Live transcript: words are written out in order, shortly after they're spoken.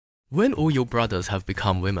When all your brothers have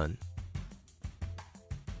become women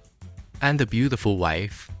and a beautiful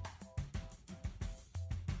wife,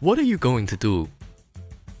 what are you going to do?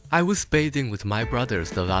 I was bathing with my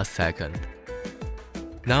brothers the last second.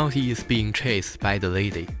 Now he is being chased by the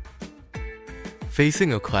lady,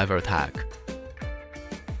 facing a clever attack.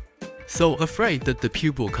 So afraid that the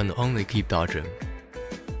pupil can only keep dodging,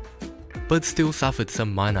 but still suffered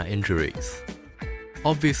some minor injuries.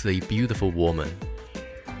 Obviously beautiful woman,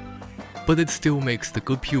 but it still makes the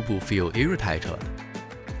good pupil feel irritated.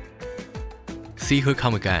 See her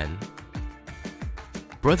come again.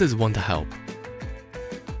 Brothers want to help,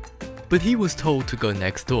 but he was told to go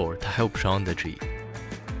next door to help Shandaji,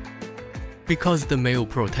 because the male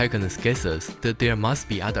protagonist guesses that there must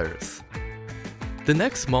be others. The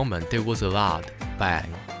next moment there was a loud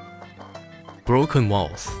bang. Broken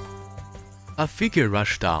walls. A figure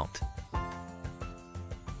rushed out.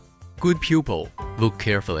 Good pupil, look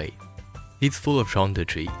carefully. It's full of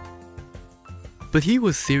Shandaji. But he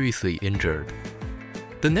was seriously injured.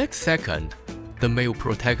 The next second, the male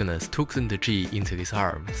protagonist took Shandaji into his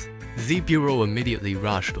arms. The bureau immediately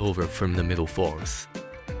rushed over from the middle force.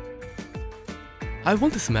 I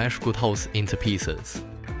want to smash Good House into pieces.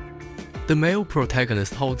 The male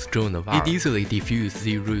protagonist holds Joan of Arc. It easily defused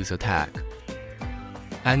Ziru's attack.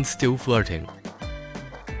 And still flirting.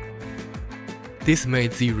 This made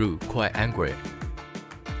Ziru quite angry.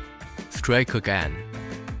 Strike again.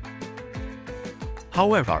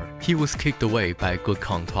 However, he was kicked away by Hao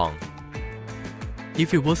Kongtong.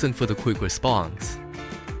 If it wasn't for the quick response,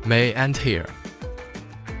 may end here.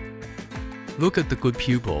 Look at the good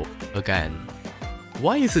pupil again.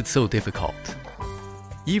 Why is it so difficult?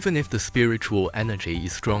 Even if the spiritual energy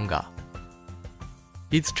is stronger,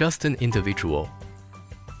 it's just an individual.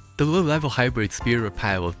 The low-level hybrid spirit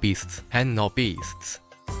pile of beasts and not beasts.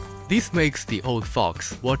 This makes the old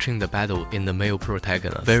fox watching the battle in the male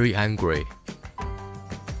protagonist very angry.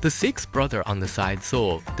 The sixth brother on the side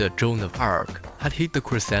saw that Joan of Arc had hit the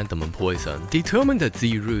chrysanthemum poison, determined that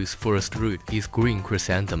Ziru's first root is green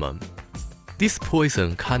chrysanthemum. This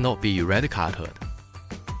poison cannot be eradicated.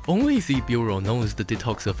 Only the Bureau knows the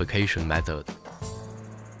detoxification method.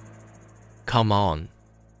 Come on.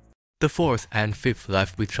 The fourth and fifth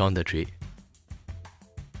left with Shandaji.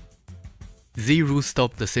 Ziru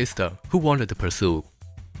stopped the sister who wanted to pursue.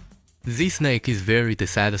 The snake is very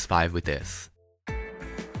dissatisfied with this.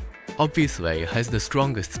 Obviously has the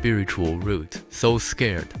strongest spiritual root, so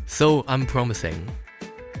scared, so unpromising.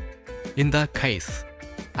 In that case,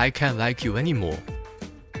 I can't like you anymore.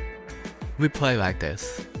 We play like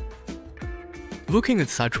this. Looking at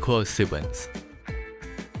such close siblings,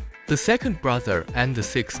 the second brother and the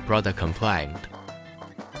sixth brother complained.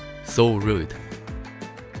 So rude.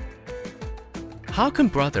 How can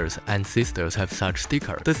brothers and sisters have such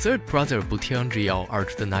stickers? The third brother Butianjiao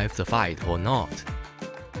urged the knife to fight or not.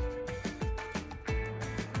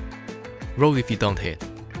 Roll if you don't hit.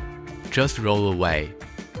 Just roll away.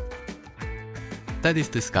 That is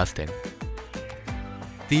disgusting.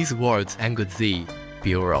 These words angered the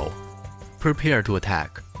Bureau. Prepare to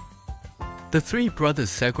attack. The three brothers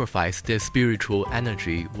sacrificed their spiritual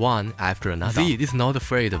energy one after another. Z is not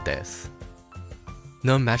afraid of this,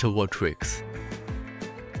 no matter what tricks.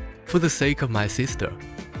 For the sake of my sister,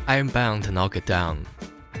 I am bound to knock it down.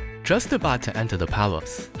 Just about to enter the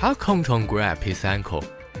palace, Hao Kongtong grabbed his ankle,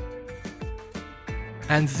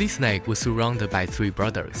 and the snake was surrounded by three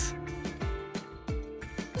brothers.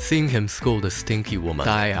 Seeing him scold the stinky woman,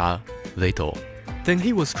 die a little. Then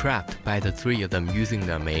he was trapped by the three of them using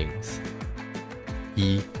their mains.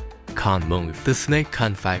 He can't move. The snake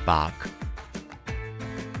can't fight back.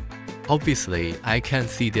 Obviously, I can't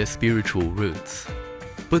see their spiritual roots,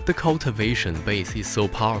 but the cultivation base is so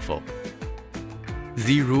powerful.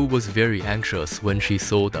 Ziru was very anxious when she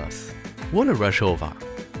saw us. Wanna rush over,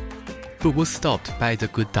 but was stopped by the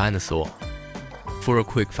good dinosaur. For a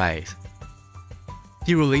quick fight,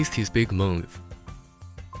 he released his big move.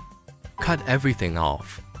 Cut everything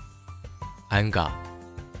off. Anger.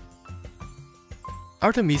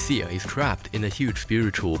 Artemisia is trapped in a huge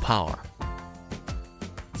spiritual power.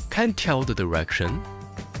 Can't tell the direction.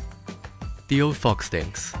 The old fox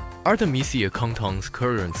thinks. Artemisia Kongtong's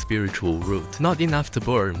current spiritual root not enough to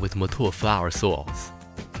burn with mature flower souls.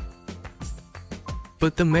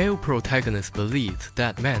 But the male protagonist believes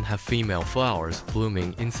that men have female flowers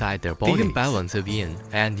blooming inside their bodies. The imbalance of yin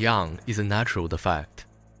and yang is a natural defect.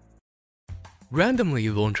 Randomly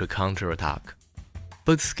launch a counterattack,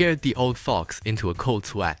 but scared the old fox into a cold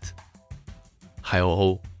sweat.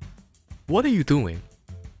 Hao, what are you doing?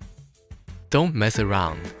 Don't mess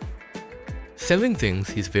around. Selling things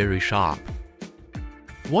is very sharp.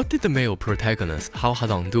 What did the male protagonist Hao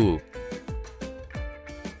Kongtong do?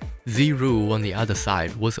 Ziru on the other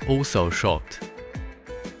side was also shocked.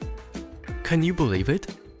 Can you believe it?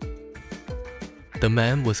 The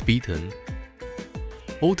man was beaten.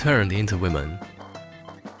 All turned into women.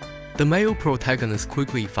 The male protagonist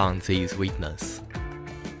quickly found Zi's weakness.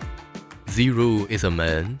 Ziru is a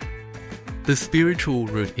man. The spiritual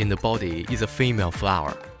root in the body is a female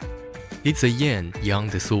flower. It's a yin-yang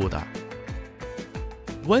disorder.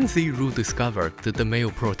 When Ziru discovered that the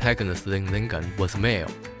male protagonist Ling Lingan was male,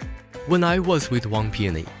 when I was with Wang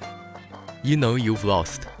Peony, you know you've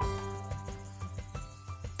lost.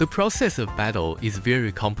 The process of battle is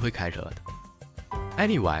very complicated.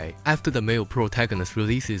 Anyway, after the male protagonist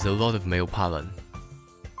releases a lot of male pollen,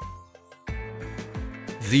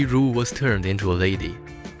 Ziru was turned into a lady.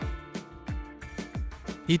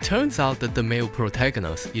 It turns out that the male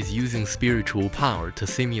protagonist is using spiritual power to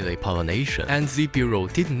simulate pollination, and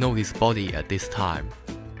Ziru didn't know his body at this time.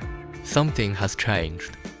 Something has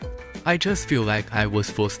changed. I just feel like I was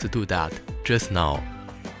forced to do that just now.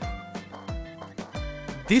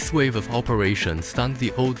 This wave of operation stunned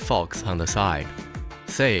the old fox on the side.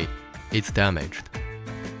 Say, it's damaged.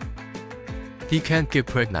 He can't get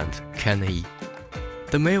pregnant, can he?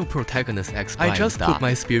 The male protagonist explains, I just put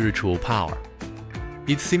my spiritual power.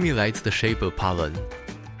 It simulates the shape of pollen.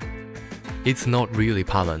 It's not really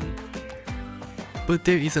pollen, but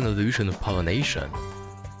there is an illusion of pollination.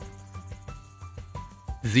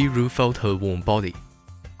 Ziru felt her warm body.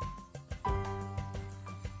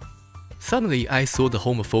 Suddenly, I saw the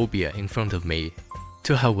homophobia in front of me.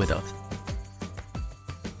 To hell with it.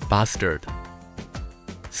 Bastard.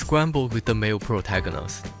 Scrambled with the male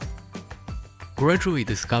protagonist. Gradually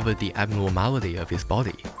discovered the abnormality of his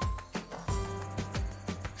body.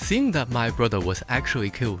 Seeing that my brother was actually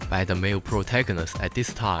killed by the male protagonist at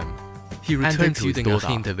this time, he returned to his daughter. A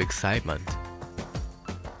hint of excitement.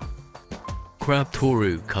 Crab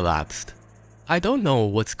Toru collapsed. I don't know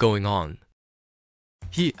what's going on.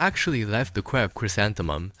 He actually left the crab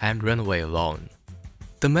chrysanthemum and ran away alone.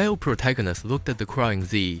 The male protagonist looked at the crying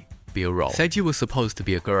Ziru, said you were supposed to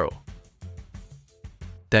be a girl.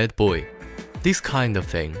 Dead boy. This kind of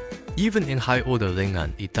thing, even in high order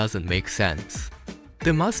Lingan, it doesn't make sense.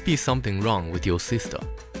 There must be something wrong with your sister.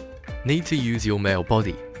 Need to use your male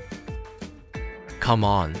body. Come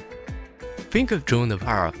on. Think of Joan of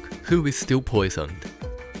Arc, who is still poisoned.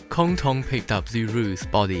 Kongtong picked up Ziru's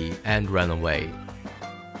body and ran away.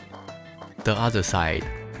 The other side.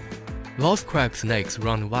 Lost crab snakes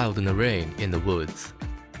run wild in the rain in the woods.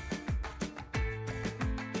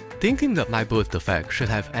 Thinking that my birth defect should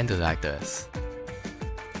have ended like this.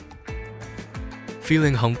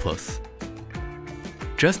 Feeling hopeless.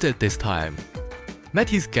 Just at this time, met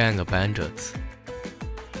his gang of bandits.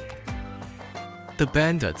 The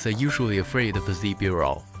bandits are usually afraid of the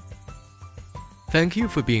Ziru. Thank you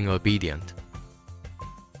for being obedient.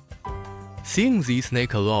 Seeing Z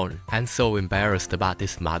snake alone and so embarrassed about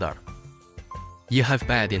this matter. You have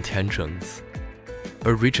bad intentions.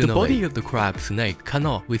 Originally, the body of the crab snake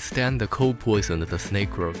cannot withstand the cold poison of the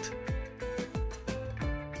snake root.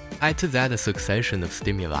 Add to that a succession of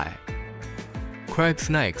stimuli. Crab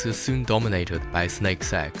snakes are soon dominated by snake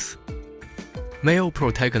sex. Male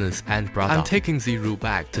protagonist and brother. I'm taking Ziru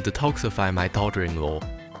back to detoxify my daughter-in-law.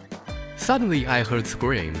 Suddenly I heard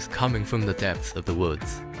screams coming from the depths of the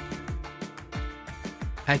woods.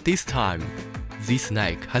 At this time, Z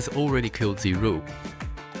snake has already killed Ziru.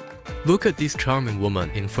 Look at this charming woman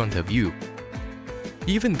in front of you.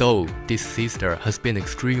 Even though this sister has been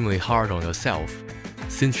extremely hard on herself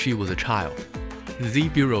since she was a child,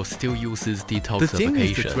 Ziru still uses detoxification. The thing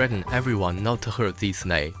is to threaten everyone not to hurt Z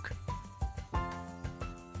snake.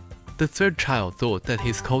 The third child thought that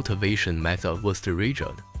his cultivation method was too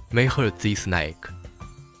rigid, may hurt Z snake.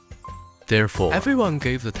 Therefore, everyone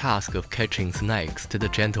gave the task of catching snakes to the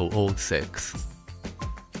gentle old six.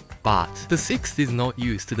 But the sixth is not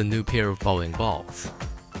used to the new pair of bowling balls.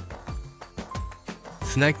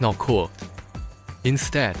 Snake not caught.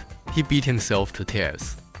 Instead, he beat himself to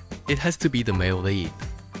tears. It has to be the male lead.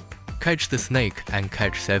 Catch the snake and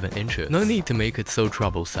catch 7 inches. No need to make it so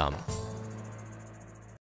troublesome.